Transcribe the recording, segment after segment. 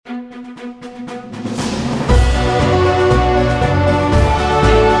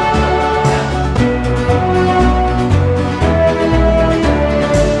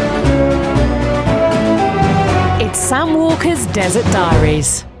Desert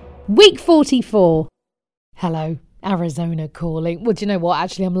Diaries. Week 44. Hello, Arizona calling. Well, do you know what?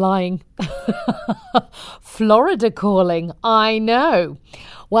 Actually, I'm lying. Florida calling. I know.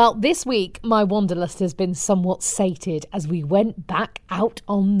 Well, this week, my wanderlust has been somewhat sated as we went back out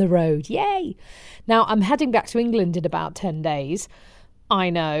on the road. Yay! Now, I'm heading back to England in about 10 days. I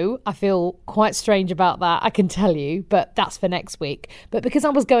know, I feel quite strange about that, I can tell you, but that's for next week. But because I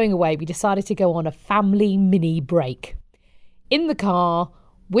was going away, we decided to go on a family mini break. In the car,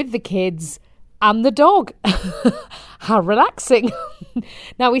 with the kids, and the dog. How relaxing.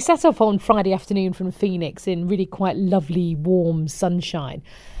 Now, we set off on Friday afternoon from Phoenix in really quite lovely, warm sunshine.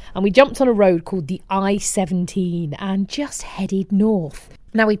 And we jumped on a road called the I-17 and just headed north.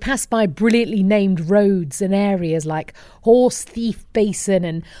 Now, we passed by brilliantly named roads and areas like Horse Thief Basin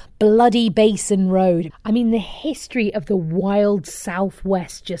and Bloody Basin Road. I mean, the history of the wild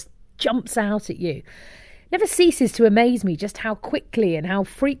Southwest just jumps out at you. Never ceases to amaze me just how quickly and how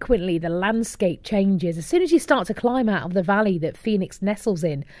frequently the landscape changes. As soon as you start to climb out of the valley that Phoenix nestles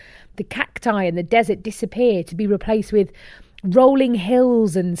in, the cacti and the desert disappear to be replaced with rolling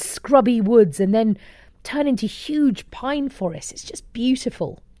hills and scrubby woods and then turn into huge pine forests. It's just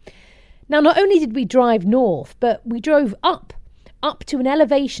beautiful. Now, not only did we drive north, but we drove up to an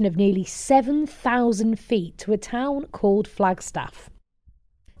elevation of nearly 7,000 feet to a town called Flagstaff.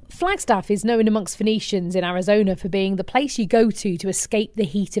 Flagstaff is known amongst Phoenicians in Arizona for being the place you go to escape the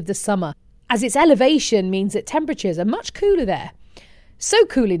heat of the summer, as its elevation means that temperatures are much cooler there. So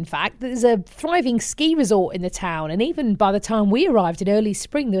cool, in fact, that there's a thriving ski resort in the town, and even by the time we arrived in early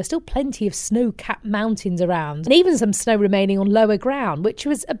spring, there were still plenty of snow-capped mountains around, and even some snow remaining on lower ground, which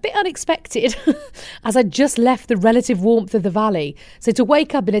was a bit unexpected, as I'd just left the relative warmth of the valley. So to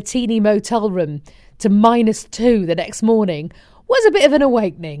wake up in a teeny motel room to -2 the next morning was a bit of an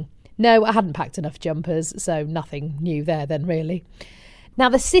awakening. No, I hadn't packed enough jumpers, so nothing new there then, really. Now,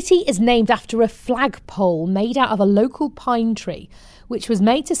 the city is named after a flagpole made out of a local pine tree, which was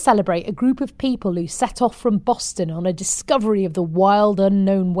made to celebrate a group of people who set off from Boston on a discovery of the wild,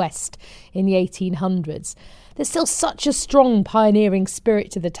 unknown West in the 1800s. There's still such a strong pioneering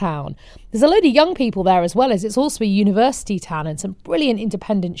spirit to the town. There's a load of young people there as well, as it's also a university town and some brilliant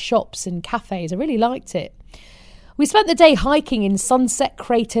independent shops and cafes. I really liked it. We spent the day hiking in Sunset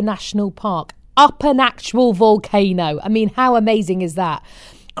Crater National Park, up an actual volcano. I mean, how amazing is that?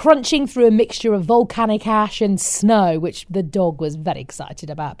 Crunching through a mixture of volcanic ash and snow, which the dog was very excited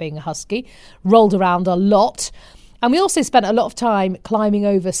about, being a husky, rolled around a lot. And we also spent a lot of time climbing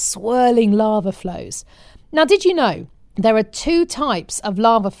over swirling lava flows. Now, did you know there are 2 types of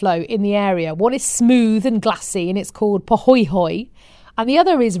lava flow in the area? One is smooth and glassy, and it's called pahoehoe, and the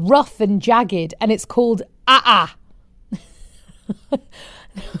other is rough and jagged, and it's called aa.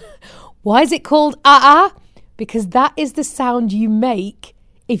 Why is it called aa? Because that is the sound you make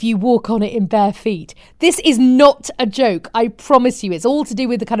if you walk on it in bare feet. This is not a joke, I promise you. It's all to do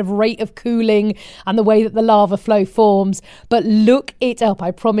with the kind of rate of cooling and the way that the lava flow forms. But look it up,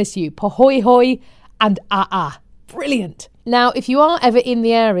 I promise you. Pahoehoe and aa. Brilliant. Now, if you are ever in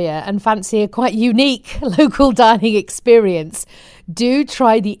the area and fancy a quite unique local dining experience, do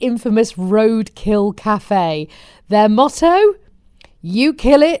try the infamous Roadkill Cafe. Their motto: you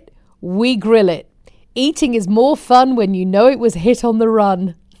kill it, we grill it. Eating is more fun when you know it was hit on the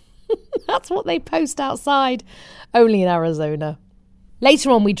run. That's what they post outside, only in Arizona. Later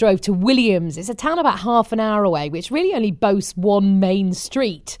on, we drove to Williams. It's a town about half an hour away, which really only boasts one main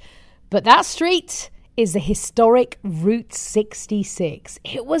street. But that street is the historic Route 66.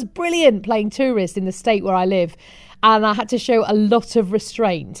 It was brilliant playing tourist in the state where I live, and I had to show a lot of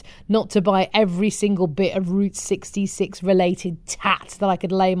restraint not to buy every single bit of Route 66 related tat that I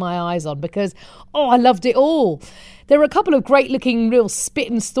could lay my eyes on because, I loved it all. There were a couple of great looking real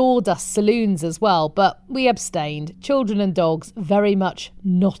spit and sawdust saloons as well, but we abstained. Children and dogs very much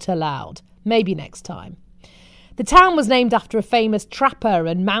not allowed. Maybe next time. The town was named after a famous trapper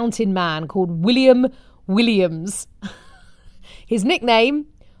and mountain man called William Williams. His nickname,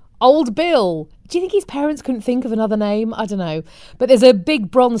 Old Bill. Do you think his parents couldn't think of another name? I don't know. But there's a big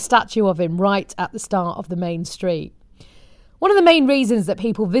bronze statue of him right at the start of the main street. One of the main reasons that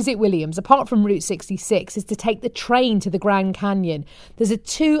people visit Williams, apart from Route 66, is to take the train to the Grand Canyon. There's a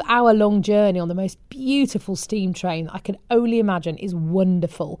 2-hour-long journey on the most beautiful steam train I can only imagine is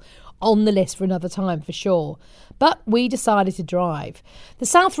wonderful. On the list for another time, for sure. But we decided to drive. The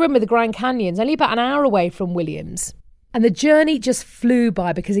south rim of the Grand Canyon is only about an hour away from Williams. And the journey just flew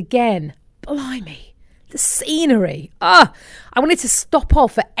by because, again, blimey, The scenery. I wanted to stop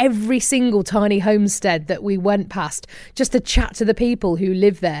off at every single tiny homestead that we went past just to chat to the people who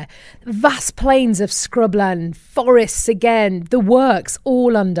live there. Vast plains of scrubland, forests again, the works,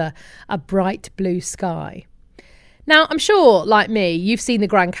 all under a bright blue sky. Now, I'm sure, like me, you've seen the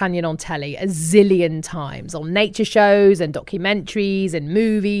Grand Canyon on telly a zillion times, on nature shows and documentaries and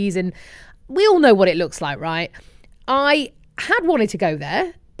movies, and we all know what it looks like, right? I had wanted to go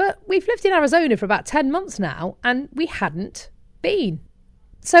there, but we've lived in Arizona for about 10 months now, and we hadn't been.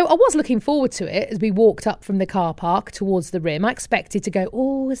 So I was looking forward to it as we walked up from the car park towards the rim. I expected to go,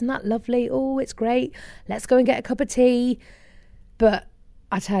 oh, isn't that lovely? Oh, it's great. Let's go and get a cup of tea. But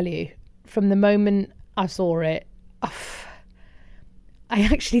I tell you, from the moment I saw it, I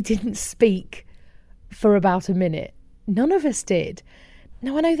actually didn't speak for about a minute. None of us did.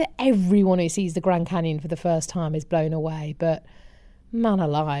 Now, I know that everyone who sees the Grand Canyon for the first time is blown away, but man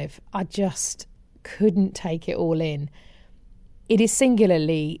alive, I just couldn't take it all in. It is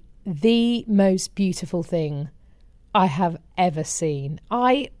singularly the most beautiful thing I have ever seen.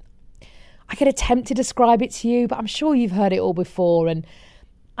 I could attempt to describe it to you, but I'm sure you've heard it all before, and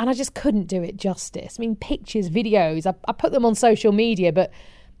I just couldn't do it justice. I mean, pictures, videos, I put them on social media, but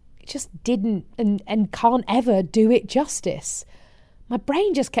it just didn't and can't ever do it justice. My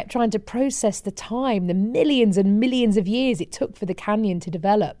brain just kept trying to process the time, the millions and millions of years it took for the canyon to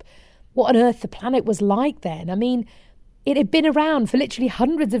develop. What on earth the planet was like then. I mean, it had been around for literally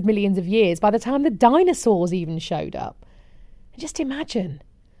hundreds of millions of years by the time the dinosaurs even showed up. And just imagine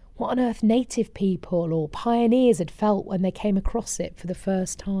what on earth native people or pioneers had felt when they came across it for the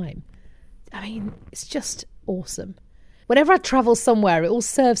first time. I mean, it's just awesome. Whenever I travel somewhere, it all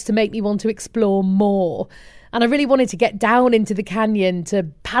serves to make me want to explore more. And I really wanted to get down into the canyon, to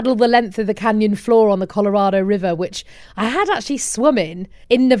paddle the length of the canyon floor on the Colorado River, which I had actually swum in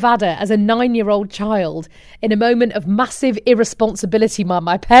Nevada as a 9-year-old child in a moment of massive irresponsibility by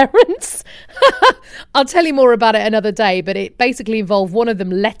my parents. I'll tell you more about it another day, but it basically involved one of them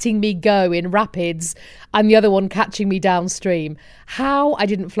letting me go in rapids and the other one catching me downstream. How I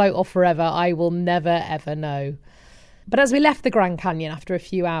didn't float off forever, I will never, ever know. But as we left the Grand Canyon after a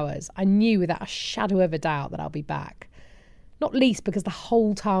few hours, I knew without a shadow of a doubt that I'll be back. Not least because the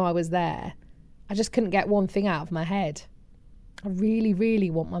whole time I was there, I just couldn't get one thing out of my head. I really, really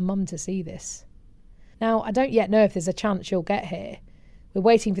want my mum to see this. Now, I don't yet know if there's a chance she'll get here. We're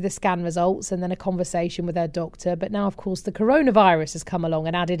waiting for the scan results and then a conversation with her doctor, but now, of course, the coronavirus has come along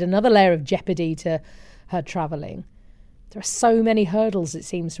and added another layer of jeopardy to her travelling. There are so many hurdles it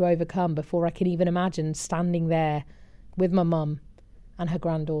seems to overcome before I can even imagine standing there with my mum and her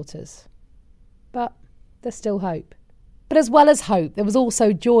granddaughters. But there's still hope. But as well as hope, there was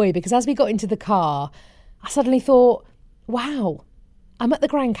also joy, because as we got into the car, I suddenly thought, wow, I'm at the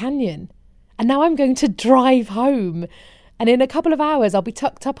Grand Canyon and now I'm going to drive home. And in a couple of hours, I'll be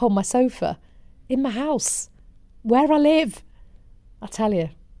tucked up on my sofa in my house where I live. I tell you,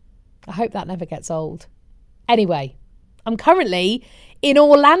 I hope that never gets old. Anyway, I'm currently in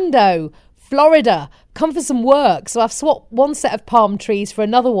Orlando, Florida, come for some work. So I've swapped one set of palm trees for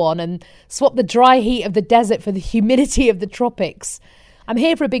another one and swapped the dry heat of the desert for the humidity of the tropics. I'm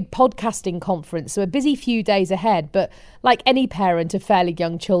here for a big podcasting conference, so a busy few days ahead. But like any parent of fairly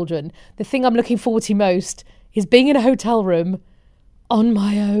young children, the thing I'm looking forward to most is being in a hotel room on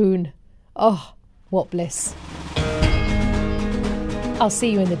my own. Oh, what bliss. I'll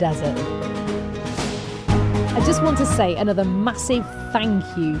see you in the desert. I just want to say another massive thank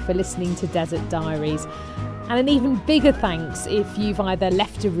you for listening to Desert Diaries, and an even bigger thanks if you've either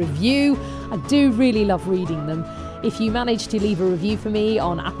left a review. I do really love reading them. If you manage to leave a review for me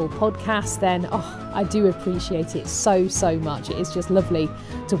on Apple Podcasts, then I do appreciate it so, so much. It is just lovely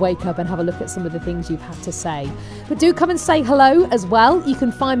to wake up and have a look at some of the things you've had to say. But do come and say hello as well. You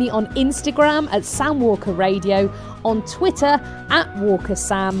can find me on Instagram at Sam Walker Radio, on Twitter at Walker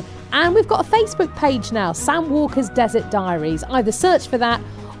Sam, and we've got a Facebook page now, Sam Walker's Desert Diaries. Either search for that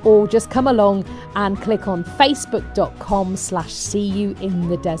or just come along and click on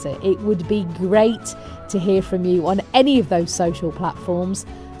facebook.com/seeyouinthedesert. It would be great to hear from you on any of those social platforms.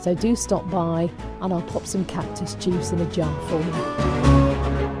 So do stop by and I'll pop some cactus juice in a jar for you.